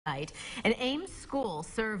Night. An Ames school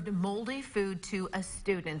served moldy food to a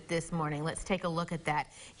student this morning. Let's take a look at that.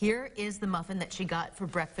 Here is the muffin that she got for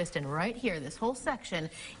breakfast, and right here, this whole section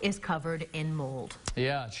is covered in mold.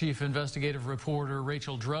 Yeah, Chief Investigative Reporter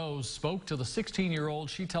Rachel Droz spoke to the 16-year-old.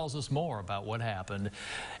 She tells us more about what happened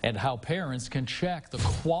and how parents can check the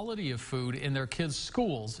quality of food in their kids'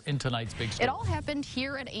 schools in tonight's big story. It all happened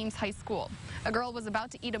here at Ames High School. A girl was about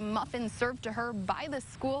to eat a muffin served to her by the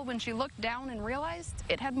school when she looked down and realized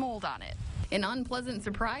it had mold on it. An unpleasant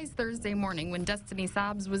surprise Thursday morning when Destiny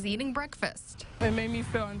Sobs was eating breakfast. It made me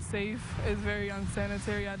feel unsafe. It's very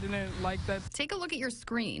unsanitary. I didn't like that. Take a look at your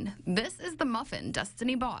screen. This is the muffin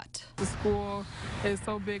Destiny bought. The school is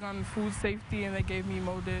so big on food safety, and they gave me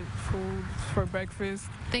molded food for breakfast.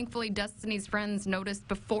 Thankfully, Destiny's friends noticed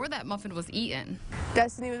before that muffin was eaten.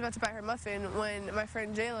 Destiny was about to buy her muffin when my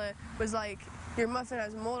friend Jayla was like, "Your muffin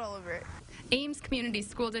has mold all over it." Ames Community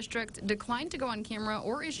School District declined to go on camera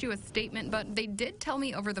or issue a statement, but they did tell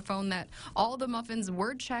me over the phone that all the muffins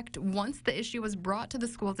were checked once the issue was brought to the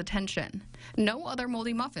school's attention. No other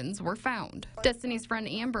moldy muffins were found. Destiny's friend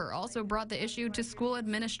Amber also brought the issue to school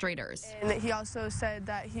administrators. And he also said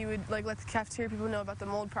that he would let the cafeteria people know about the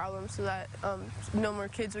mold problem so that no more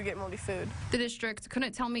kids would get moldy food. The district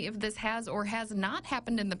couldn't tell me if this has or has not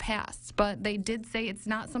happened in the past, but they did say it's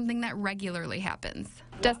not something that regularly happens.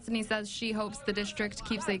 Destiny says she hopes the district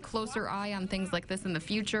keeps a closer eye on things like this in the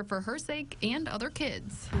future for her sake and other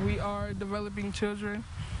kids. We are developing children,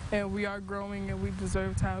 and we are growing, and we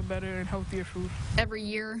deserve to have better and healthier food. Every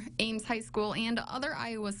year, Ames High School and other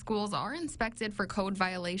Iowa schools are inspected for code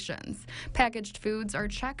violations. Packaged foods are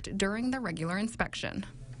checked during the regular inspection.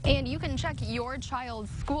 And you can check your child's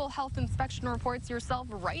school health inspection reports yourself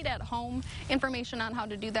right at home. Information on how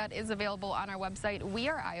to do that is available on our website,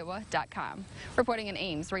 weareiowa.com. Reporting in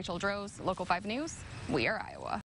Ames, Rachel Droz, Local 5 News, We Are Iowa.